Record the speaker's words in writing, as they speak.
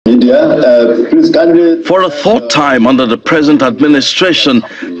For a third time under the present administration,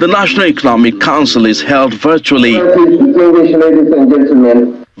 the National Economic Council is held virtually. Ladies and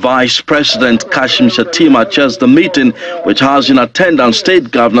gentlemen. Vice President Kashim Shettima chairs the meeting, which has in attendance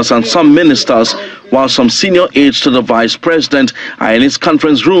state governors and some ministers, while some senior aides to the Vice President are in his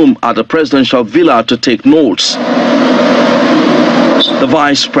conference room at the presidential villa to take notes. The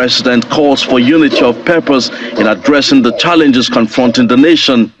Vice President calls for unity of purpose in addressing the challenges confronting the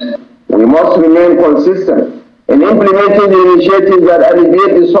nation. We must remain consistent in implementing the initiatives that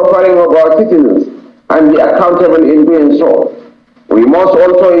alleviate the suffering of our citizens and be accountable in doing so. We must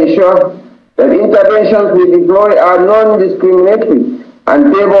also ensure that interventions we deploy are non-discriminatory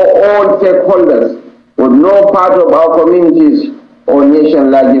and favor all stakeholders, with no part of our communities or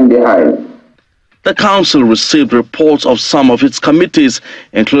nation lagging behind. The Council received reports of some of its committees,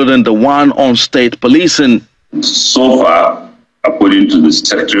 including the one on state policing. So far, according to the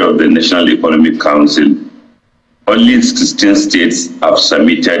Secretary of the National Economic Council, only 16 states have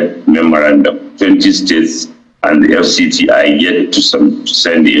submitted memorandum. 20 states and the FCT are yet to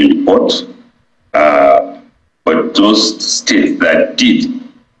send a report. But those states that did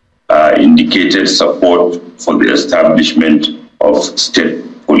indicated support for the establishment of state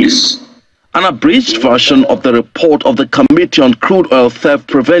police. An abridged version of the report of the Committee on Crude Oil Theft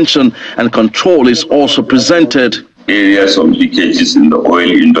Prevention and Control is also presented. Areas of leakages in the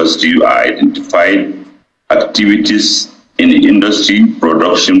oil industry are identified. Activities in the industry,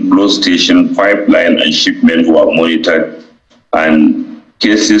 production, flow station, pipeline, and shipment were monitored, and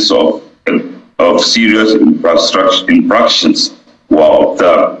cases of serious infractions were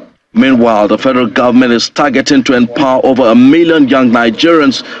observed. Meanwhile, the federal government is targeting to empower over 1 million young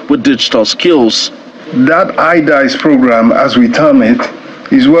Nigerians with digital skills. That IDICE program, as we term it,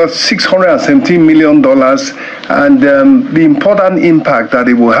 is worth $617 million, and the important impact that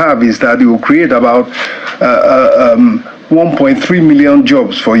it will have is that it will create about 1.3 million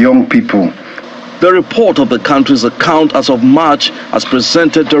jobs for young people. The report of the country's account as of March, as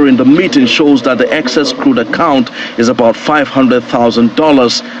presented during the meeting, shows that the excess crude account is about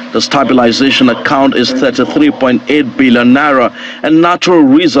 $500,000. The stabilization account is 33.8 billion naira, and natural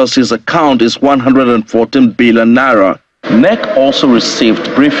resources account is 114 billion naira. NEC also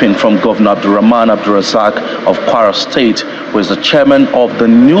received briefing from Governor Abdurrahman Abdurrazak of Kwara State, who is the chairman of the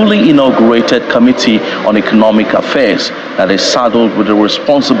newly inaugurated Committee on Economic Affairs that is saddled with the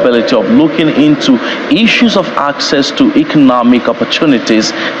responsibility of looking into issues of access to economic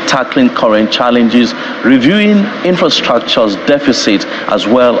opportunities, tackling current challenges, reviewing infrastructure's deficit, as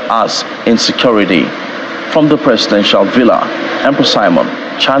well as insecurity. From the Presidential Villa, Emperor Simon,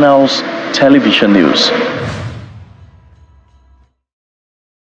 Channels Television News.